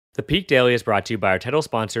The Peak Daily is brought to you by our title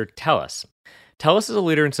sponsor, TELUS. TELUS is a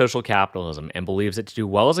leader in social capitalism and believes that to do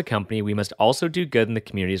well as a company, we must also do good in the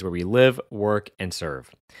communities where we live, work, and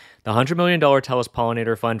serve. The $100 million TELUS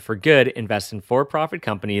Pollinator Fund for Good invests in for-profit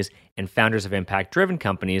companies and founders of impact-driven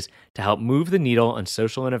companies to help move the needle on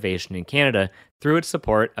social innovation in Canada through its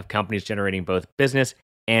support of companies generating both business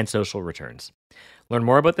and social returns. Learn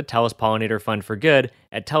more about the TELUS Pollinator Fund for Good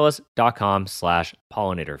at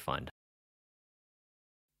telus.com/pollinatorfund.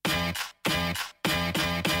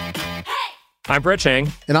 I'm Brett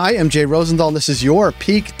Chang. And I am Jay Rosenthal, and this is your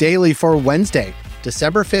Peak Daily for Wednesday,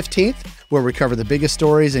 December 15th, where we cover the biggest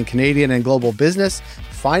stories in Canadian and global business,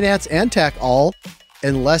 finance, and tech, all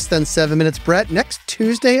in less than 7 minutes. Brett, next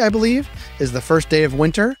Tuesday, I believe, is the first day of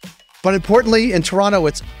winter. But importantly, in Toronto,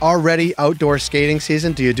 it's already outdoor skating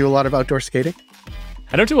season. Do you do a lot of outdoor skating?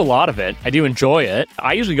 I don't do a lot of it. I do enjoy it.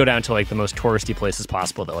 I usually go down to like the most touristy places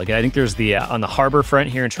possible, though. Like I think there's the on the harbor front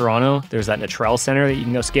here in Toronto. There's that Natrel Center that you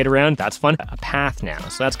can go skate around. That's fun. A path now,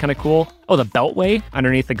 so that's kind of cool. Oh, the Beltway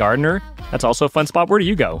underneath the Gardiner. That's also a fun spot. Where do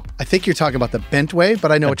you go? I think you're talking about the Bentway,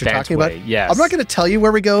 but I know what you're talking about. Yes. I'm not going to tell you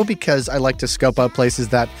where we go because I like to scope out places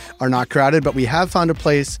that are not crowded. But we have found a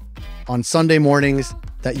place on Sunday mornings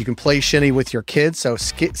that you can play shinny with your kids. So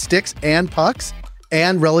sticks and pucks,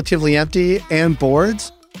 and relatively empty, and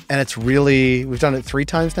boards. And it's really, we've done it 3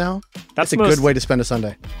 times now. That's a good way to spend a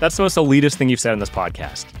Sunday. That's the most elitist thing you've said in this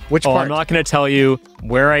podcast. Which part? I'm not going to tell you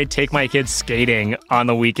where I take my kids skating on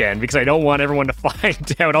the weekend because I don't want everyone to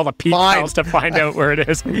find out, all the peak pals to find out where it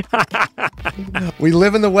is. We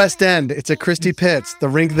live in the West End. It's at Christie Pitts. The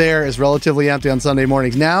rink there is relatively empty on Sunday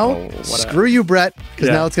mornings. Now, screw you, Brett, because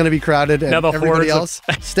now it's going to be crowded and everybody else,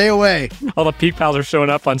 stay away. All the peak pals are showing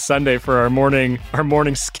up on Sunday for our morning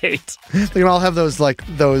skate. They can all have those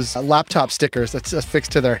laptop stickers that's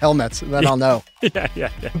affixed to their helmets. Then I'll know. Yeah.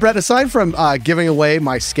 Brett, aside from giving away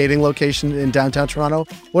my skating location in downtown Toronto,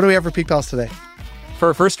 what do we have for Peak Pals today? For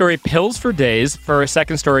our first story, pills for days. For our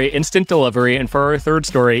second story, instant delivery. And for our third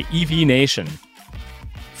story, EV Nation.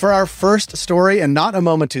 For our first story, and not a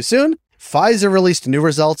moment too soon, Pfizer released new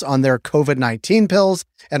results on their COVID-19 pills,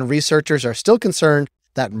 and researchers are still concerned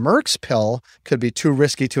that Merck's pill could be too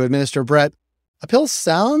risky to administer. Brett, a pill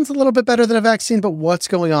sounds a little bit better than a vaccine, but what's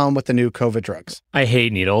going on with the new COVID drugs? I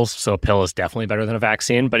hate needles, so a pill is definitely better than a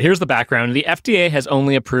vaccine. But here's the background. The FDA has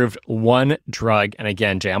only approved one drug. And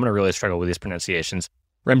again, Jay, I'm going to really struggle with these pronunciations.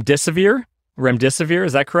 Remdesivir,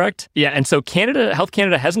 is that correct? Yeah, and so Health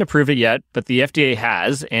Canada hasn't approved it yet, but the FDA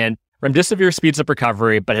has. And remdesivir speeds up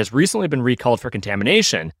recovery, but has recently been recalled for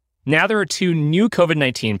contamination. Now there are 2 new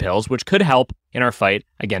COVID-19 pills, which could help in our fight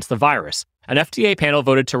against the virus. An FDA panel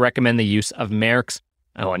voted to recommend the use of Merck's,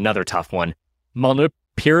 another tough one,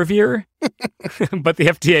 molnupiravir, but the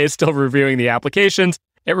FDA is still reviewing the applications.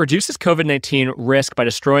 It reduces COVID-19 risk by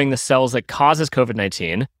destroying the cells that causes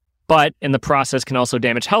COVID-19, but in the process can also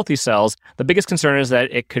damage healthy cells. The biggest concern is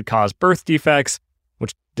that it could cause birth defects,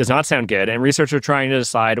 which does not sound good, and researchers are trying to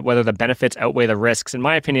decide whether the benefits outweigh the risks. In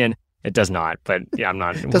my opinion, it does not, but yeah, I'm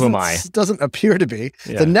not, who am I? It doesn't appear to be.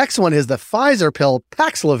 Yeah. The next one is the Pfizer pill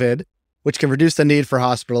Paxlovid, which can reduce the need for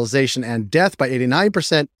hospitalization and death by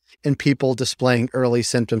 89% in people displaying early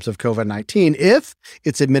symptoms of COVID-19 if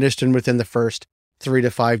it's administered within the first 3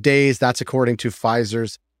 to 5 days. That's according to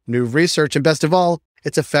Pfizer's new research. And best of all,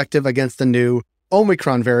 it's effective against the new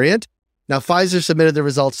Omicron variant. Now, Pfizer submitted the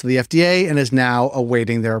results to the FDA and is now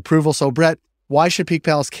awaiting their approval. So, Brett, why should Peak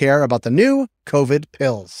Pals care about the new COVID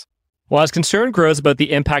pills? Well, as concern grows about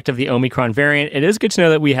the impact of the Omicron variant, it is good to know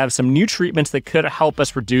that we have some new treatments that could help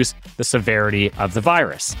us reduce the severity of the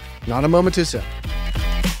virus. Not a moment too soon.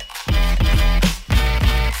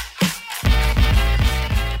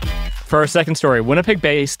 For our second story,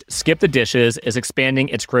 Winnipeg-based Skip the Dishes is expanding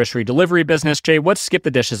its grocery delivery business. Jay, what's Skip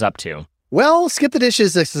the Dishes up to? Well, Skip the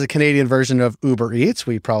Dishes, this is a Canadian version of Uber Eats.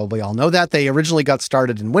 We probably all know that. They originally got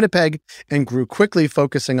started in Winnipeg and grew quickly,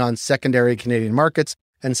 focusing on secondary Canadian markets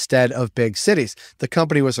instead of big cities. The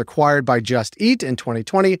company was acquired by Just Eat in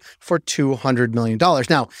 2020 for $200 million.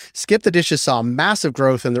 Now, Skip the Dishes saw massive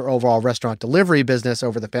growth in their overall restaurant delivery business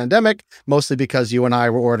over the pandemic, mostly because you and I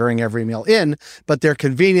were ordering every meal in, but their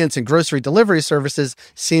convenience and grocery delivery services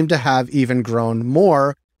seem to have even grown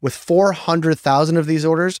more, with 400,000 of these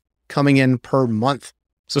orders coming in per month.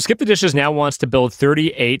 So Skip the Dishes now wants to build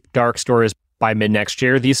 38 dark stores by mid-next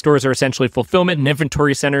year. These stores are essentially fulfillment and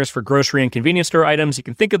inventory centers for grocery and convenience store items. You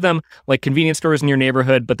can think of them like convenience stores in your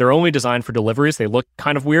neighborhood, but they're only designed for deliveries. They look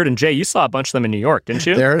kind of weird. And Jay, you saw a bunch of them in New York, didn't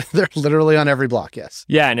you? They're literally on every block, yes.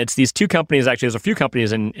 Yeah, and it's these 2 companies, actually, there's a few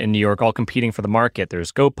companies in New York all competing for the market.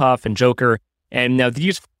 There's GoPuff and Joker. And now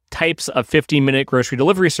these types of 15-minute grocery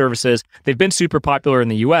delivery services. They've been super popular in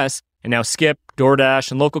the US, and now Skip,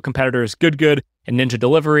 DoorDash, and local competitors Good and Ninja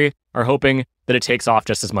Delivery are hoping that it takes off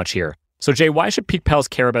just as much here. So Jay, why should Peak Pals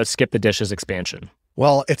care about Skip the Dishes expansion?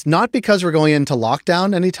 Well, it's not because we're going into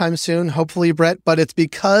lockdown anytime soon, hopefully, Brett, but it's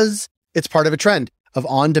because it's part of a trend of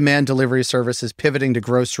on-demand delivery services pivoting to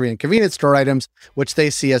grocery and convenience store items, which they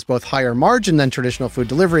see as both higher margin than traditional food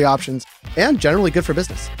delivery options and generally good for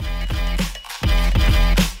business.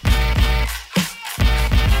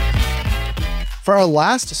 For our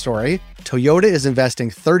last story, Toyota is investing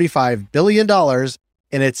 $35 billion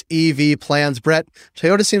in its EV plans. Brett,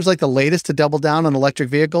 Toyota seems like the latest to double down on electric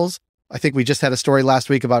vehicles. I think we just had a story last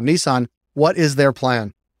week about Nissan. What is their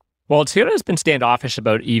plan? Well, Toyota has been standoffish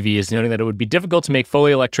about EVs, noting that it would be difficult to make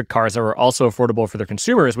fully electric cars that were also affordable for their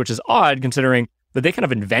consumers, which is odd considering that they kind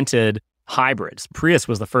of invented hybrids. Prius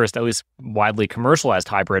was the first, at least widely commercialized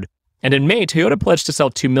hybrid. And in May, Toyota pledged to sell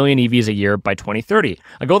 2 million EVs a year by 2030,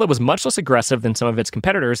 a goal that was much less aggressive than some of its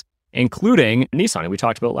competitors, including Nissan, who we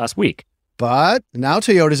talked about last week. But now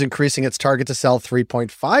Toyota is increasing its target to sell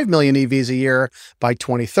 3.5 million EVs a year by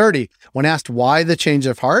 2030. When asked why the change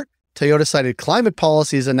of heart, Toyota cited climate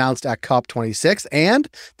policies announced at COP26 and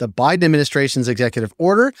the Biden administration's executive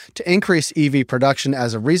order to increase EV production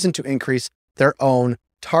as a reason to increase their own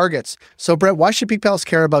targets. So, Brett, why should Peak Pals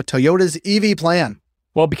care about Toyota's EV plan?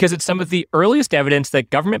 Well, because it's some of the earliest evidence that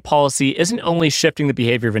government policy isn't only shifting the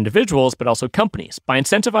behavior of individuals, but also companies. By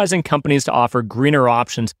incentivizing companies to offer greener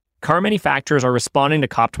options, car manufacturers are responding to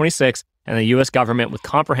COP26 and the U.S. government with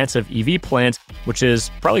comprehensive EV plans, which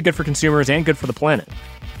is probably good for consumers and good for the planet.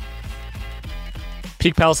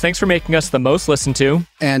 Peak Pals, thanks for making us the most listened to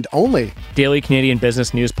and only daily Canadian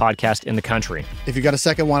business news podcast in the country. If you got a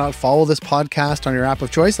second, why not follow this podcast on your app of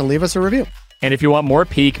choice and leave us a review? And if you want more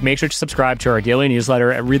Peak, make sure to subscribe to our daily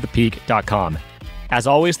newsletter at readthepeak.com. As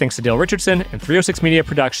always, thanks to Dale Richardson and 306 Media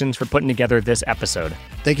Productions for putting together this episode.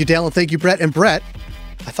 Thank you, Dale, and thank you, Brett. And Brett,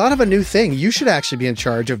 I thought of a new thing. You should actually be in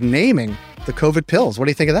charge of naming the COVID pills. What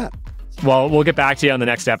do you think of that? Well, we'll get back to you on the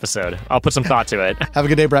next episode. I'll put some thought to it. Have a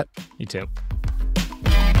good day, Brett. You too.